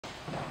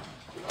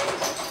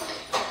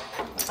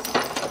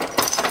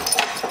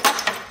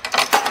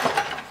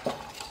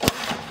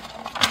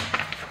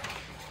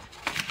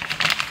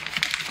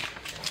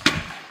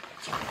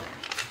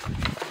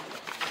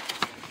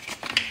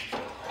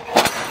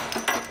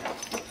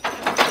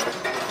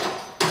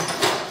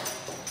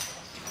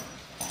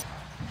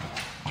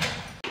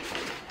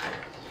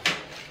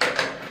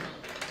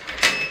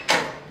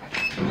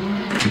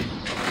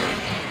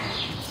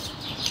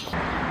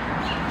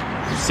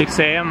6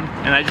 AM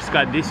and I just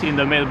got this in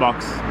the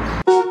mailbox.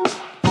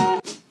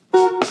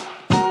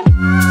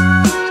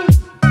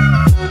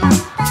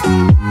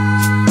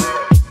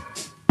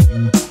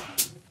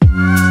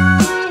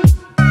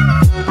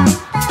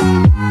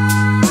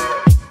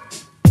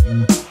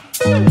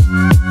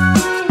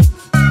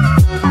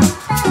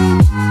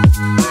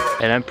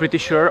 And I'm pretty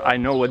sure I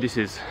know what this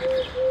is.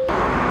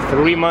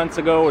 3 months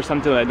ago or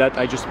something like that,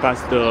 I just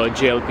passed the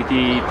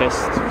JLPT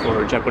test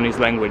for Japanese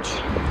language.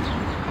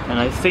 And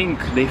I think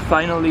they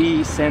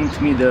finally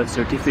sent me the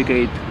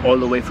certificate all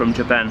the way from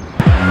Japan.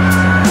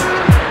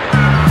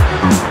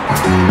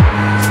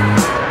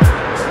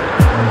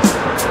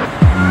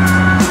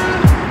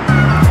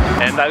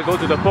 And I'll go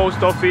to the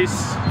post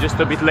office just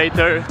a bit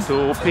later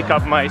to pick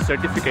up my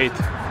certificate.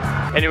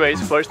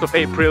 Anyways, 1st of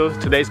April,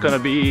 today's gonna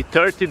be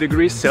 30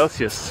 degrees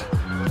Celsius.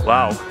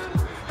 Wow,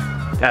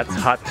 that's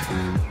hot.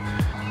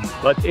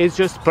 But it's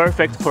just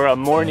perfect for a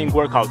morning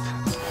workout.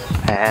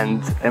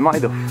 And am I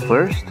the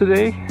first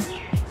today?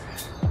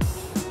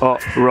 Oh,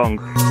 wrong.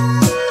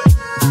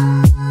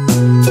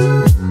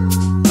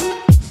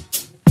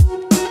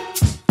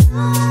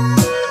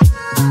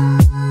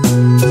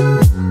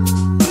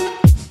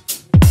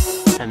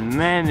 And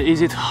man,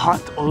 is it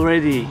hot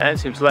already? And it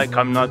seems like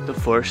I'm not the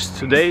first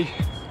today.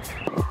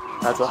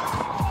 That's all.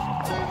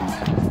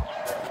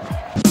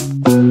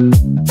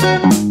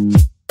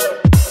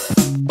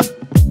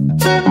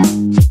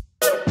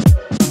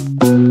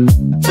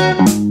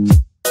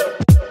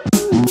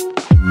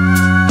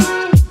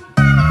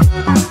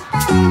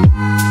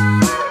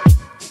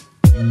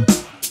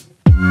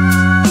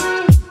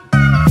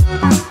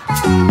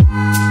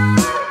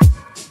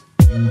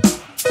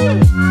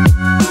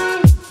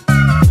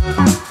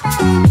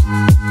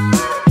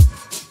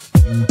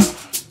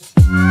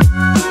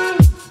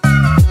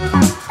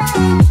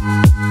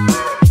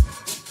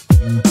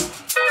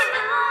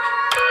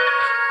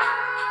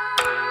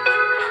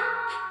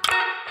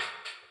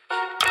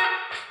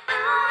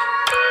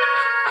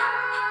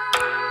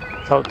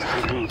 Out.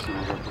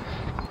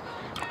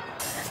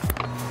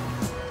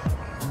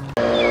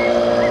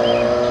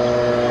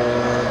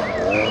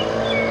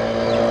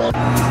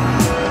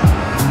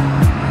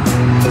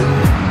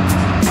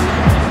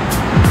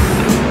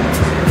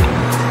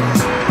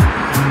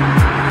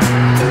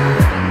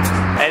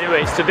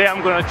 Anyways, today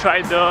I'm gonna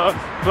try the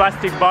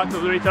plastic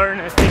bottle return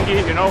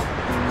thingy, you know,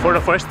 for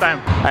the first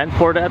time. And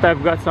for that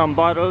I've got some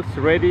bottles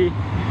ready,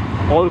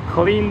 all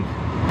cleaned.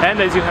 And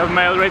as you have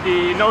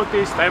already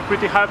noticed, I'm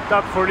pretty hyped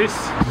up for this.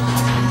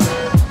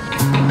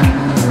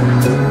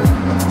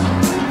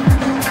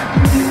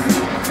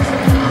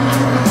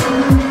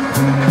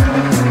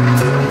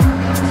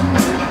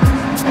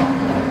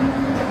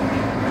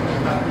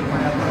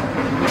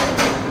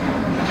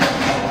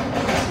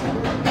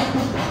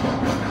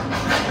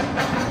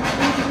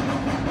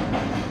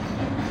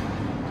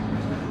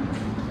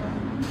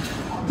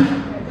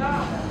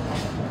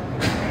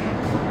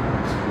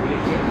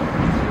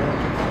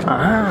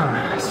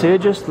 So you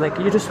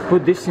just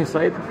put this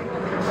inside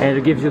and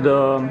it gives you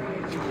the,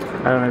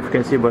 I don't know if you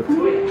can see, but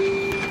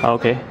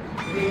okay,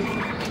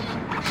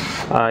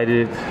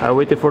 I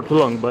waited for too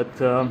long, but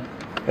the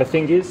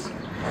thing is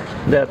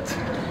that,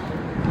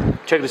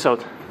 check this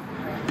out.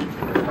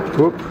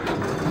 Whoop.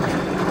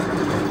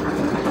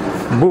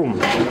 Boom.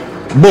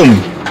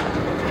 Boom.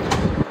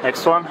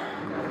 Next one.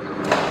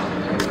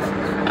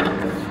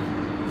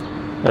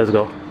 Let's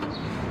go.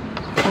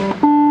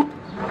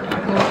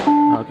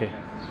 Okay.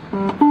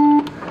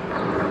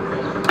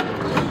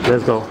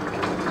 Let's go.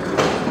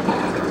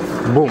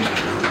 Boom.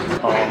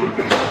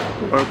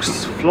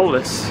 Works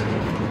flawless.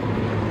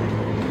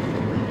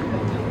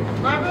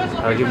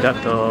 I'll give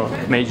that a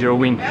major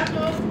win.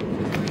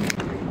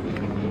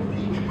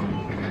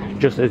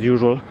 Just as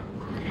usual,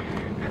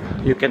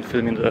 you can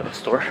film in the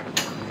store.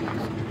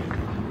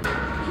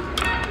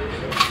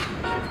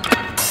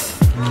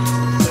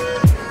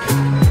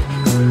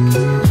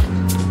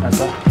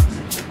 That's all.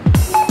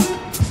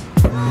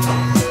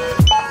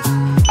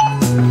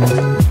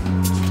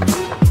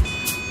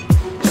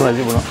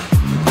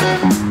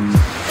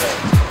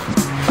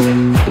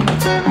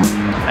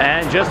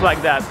 And just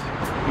like that,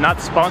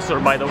 not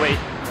sponsored by the way,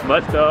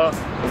 but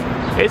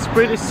it's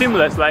pretty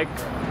seamless. Like,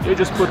 you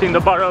just put in the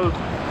bottle,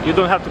 you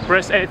don't have to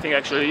press anything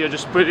actually, you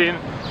just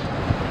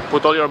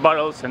put all your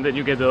bottles and then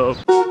you get the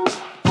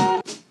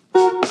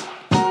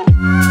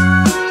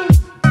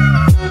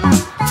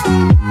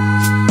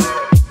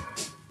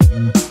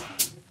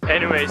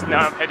Anyways,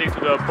 now I'm heading to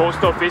the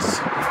post office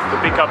to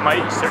pick up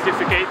my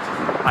certificate.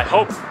 I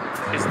hope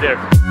it's there.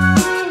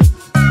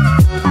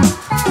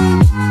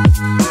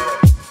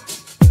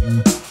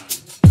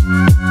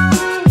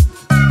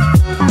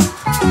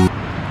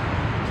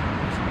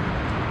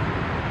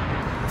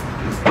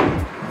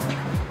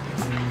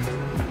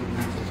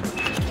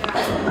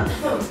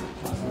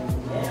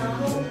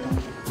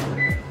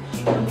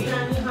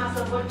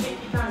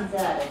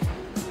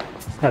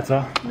 That's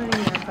all? Nu e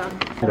asta.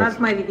 N-ați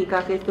mai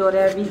ridicat, că este o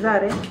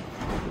reavizare.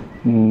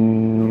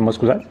 Mă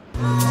scuzați?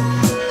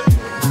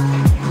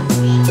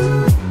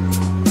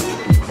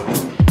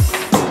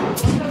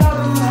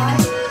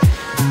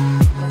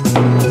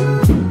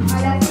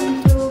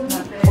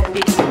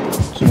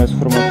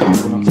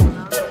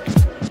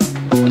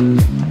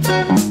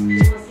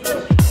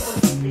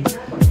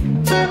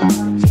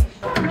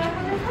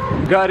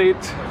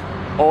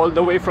 all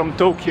the way from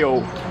Tokyo.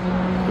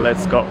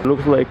 Let's go.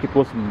 Looks like it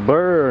was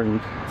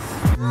burned.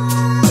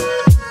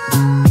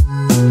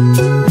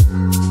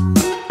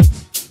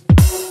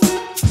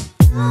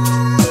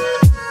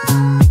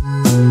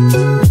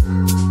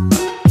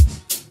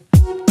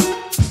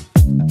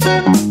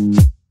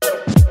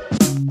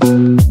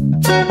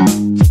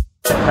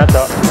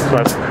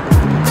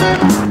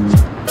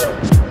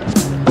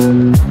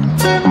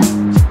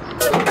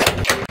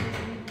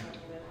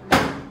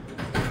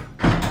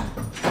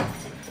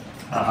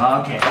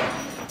 Okay.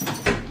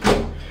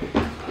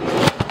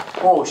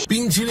 Oh,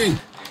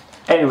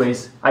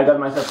 anyways, I got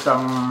myself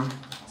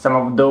some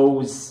of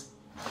those,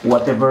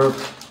 whatever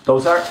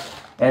those are,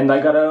 and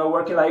I gotta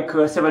work in like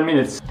 7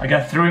 minutes. I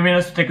got 3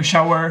 minutes to take a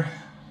shower.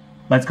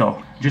 Let's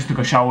go. Just took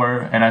a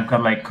shower and I've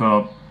got like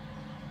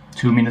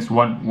 2 minutes,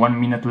 one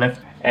minute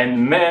left.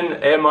 And man,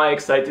 am I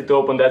excited to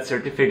open that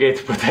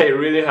certificate, but I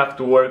really have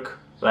to work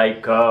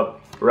like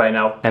right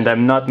now. And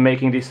I'm not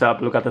making this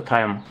up. Look at the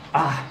time.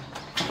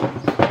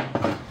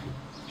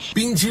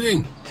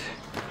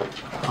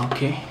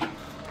 Ok.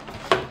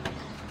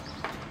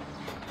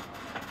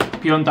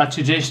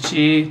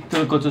 5:30,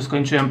 tylko co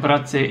skończyłem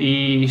pracę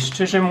i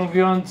szczerze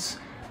mówiąc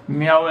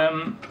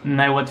miałem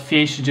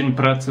najłatwiejszy dzień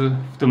pracy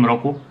w tym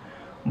roku,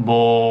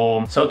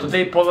 bo... So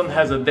today Poland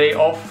has a day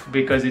off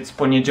because it's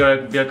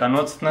poniedziałek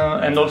wielkanocny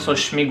and also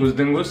Śmigus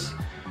Dyngus,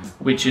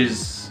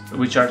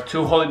 which are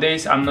two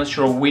holidays. I'm not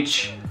sure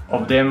which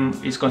of them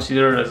is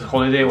considered as a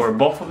holiday or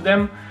both of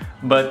them,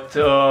 but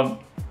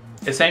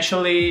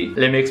essentially,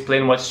 let me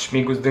explain what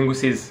Śmigus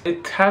Dyngus is.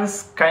 It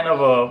has kind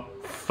of a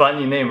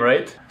funny name,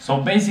 right? So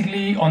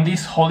basically, on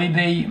this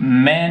holiday,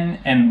 men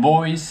and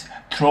boys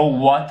throw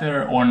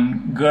water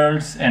on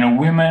girls and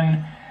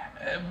women,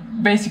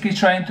 basically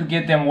trying to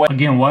get them wet.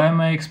 Again, why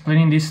am I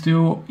explaining this to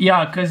you?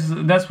 Yeah, because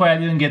that's why I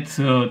didn't get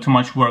too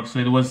much work, so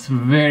it was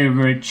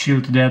very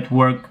chill to that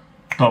work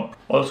top.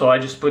 Also, I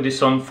just put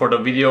this on for the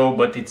video,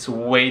 but it's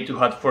way too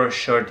hot for a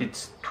shirt.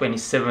 It's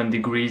 27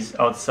 degrees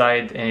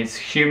outside and it's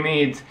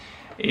humid.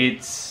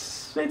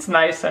 It's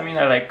nice. I mean,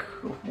 I like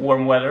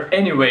warm weather.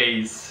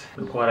 Anyways,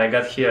 look what I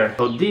got here.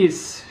 So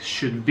this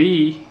should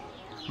be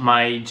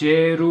my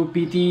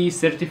JLPT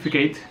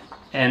certificate,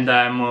 and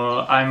I'm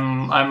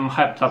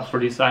hyped up for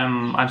this.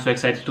 I'm so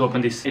excited to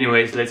open this.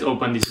 Anyways, let's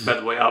open this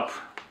bad boy up.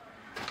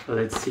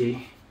 Let's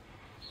see.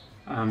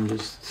 I'm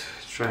just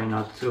trying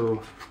not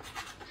to.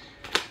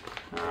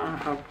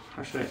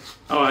 How should I?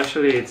 Oh,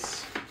 actually,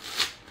 it's.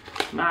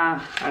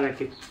 Nah, I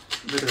like it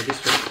better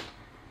this way.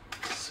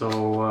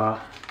 So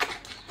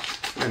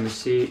let me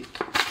see.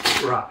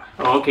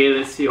 Okay,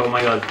 let's see. Oh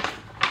my god.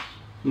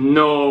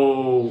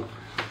 No,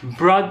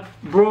 bro,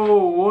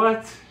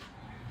 what?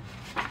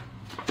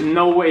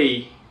 No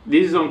way.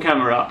 This is on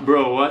camera,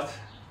 bro. What?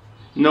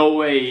 No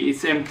way.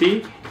 It's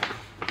empty.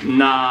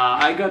 Nah,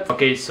 I got.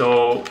 Okay,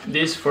 so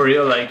this for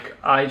real. Like,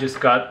 I just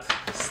got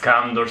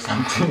scammed or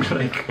something.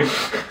 Like,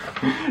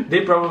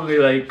 they probably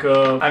like.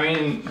 I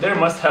mean, there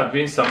must have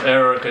been some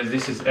error because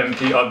this is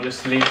empty,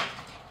 obviously.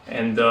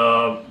 And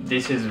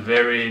this is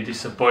very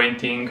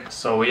disappointing.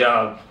 So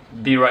yeah,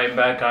 be right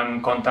back.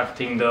 I'm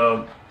contacting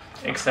the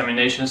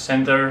examination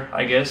center,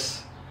 I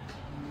guess.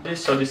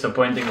 It's so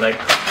disappointing, like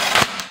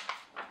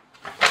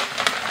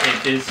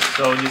it is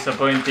so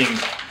disappointing.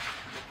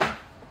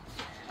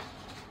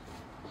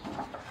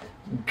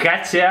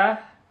 Gotcha!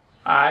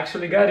 I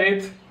actually got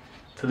it.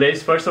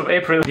 Today's 1st of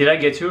April. Did I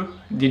get you?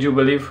 Did you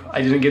believe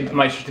I didn't get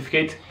my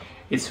certificate?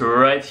 It's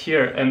right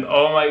here, and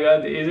oh my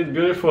god, is it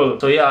beautiful!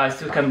 So yeah, I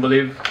still can't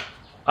believe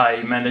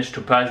I managed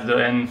to pass the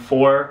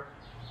N4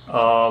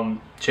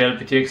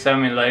 JLPT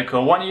exam in like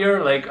 1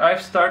 year. Like,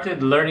 I've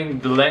started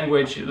learning the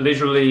language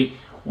literally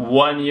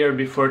 1 year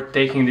before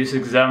taking this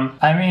exam.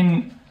 I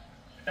mean,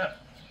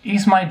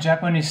 is my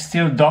Japanese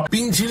still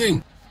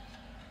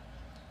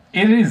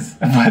It is,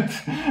 but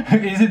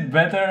is it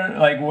better,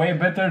 like way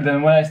better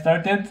than when I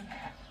started?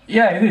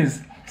 Yeah, it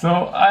is.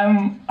 So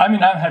I'm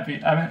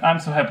happy. I'm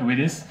so happy with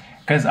this,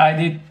 because I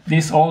did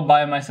this all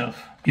by myself.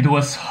 It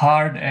was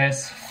hard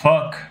as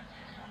fuck.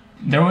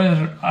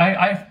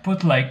 I've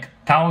put like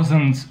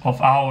thousands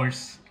of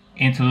hours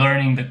into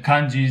learning the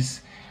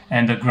kanjis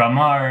and the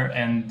grammar,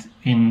 and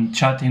in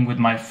chatting with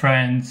my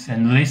friends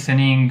and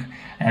listening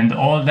and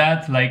all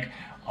that. Like,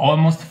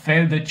 almost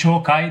failed the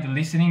chokai, the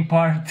listening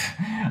part.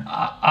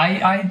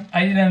 I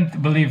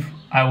didn't believe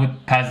I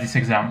would pass this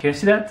exam. Can you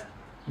see that?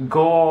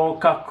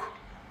 Gokaku.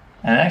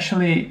 And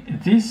actually,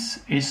 this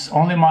is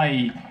only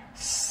my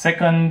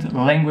second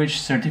language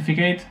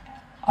certificate.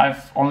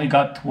 I've only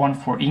got one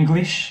for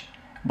English,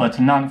 but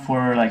none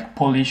for like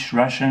Polish,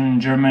 Russian,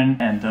 German,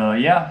 and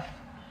yeah,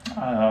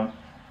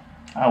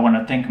 I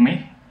wanna thank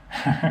me.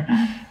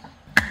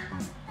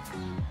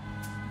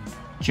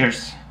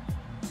 Cheers.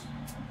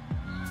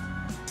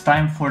 It's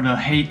time for the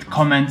hate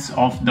comments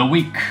of the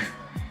week.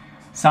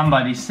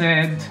 Somebody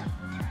said,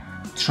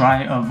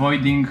 try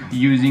avoiding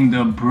using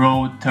the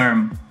bro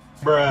term.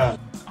 Bruh.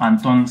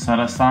 Anton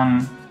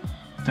Sarasan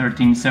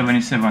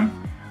 1377.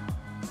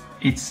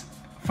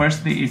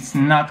 Firstly, it's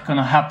not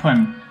gonna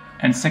happen,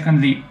 and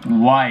secondly,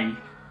 why?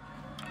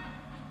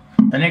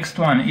 The next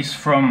one is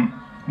from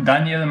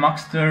Daniel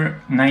Maxter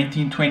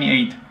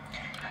 1928.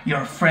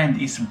 Your friend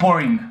is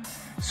boring,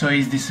 so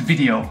is this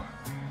video.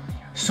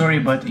 Sorry,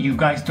 but you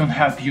guys don't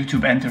have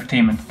YouTube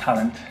entertainment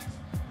talent.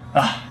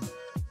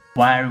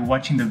 Why are you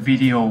watching the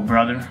video,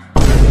 brother?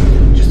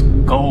 Just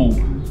go.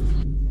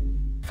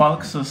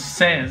 Falxus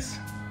says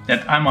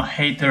that I'm a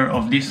hater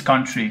of this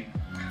country.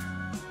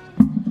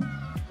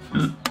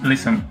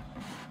 Listen,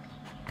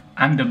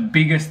 I'm the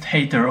biggest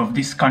hater of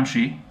this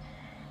country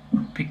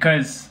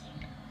because,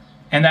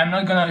 and I'm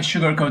not gonna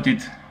sugarcoat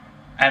it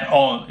at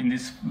all in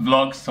this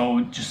vlog,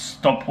 so just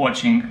stop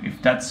watching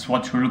if that's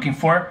what you're looking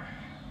for.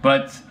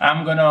 But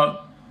I'm gonna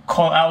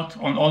call out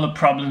on all the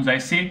problems I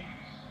see,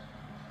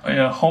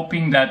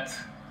 hoping that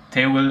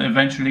they will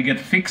eventually get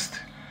fixed.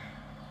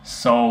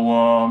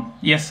 So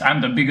yes,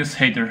 I'm the biggest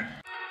hater.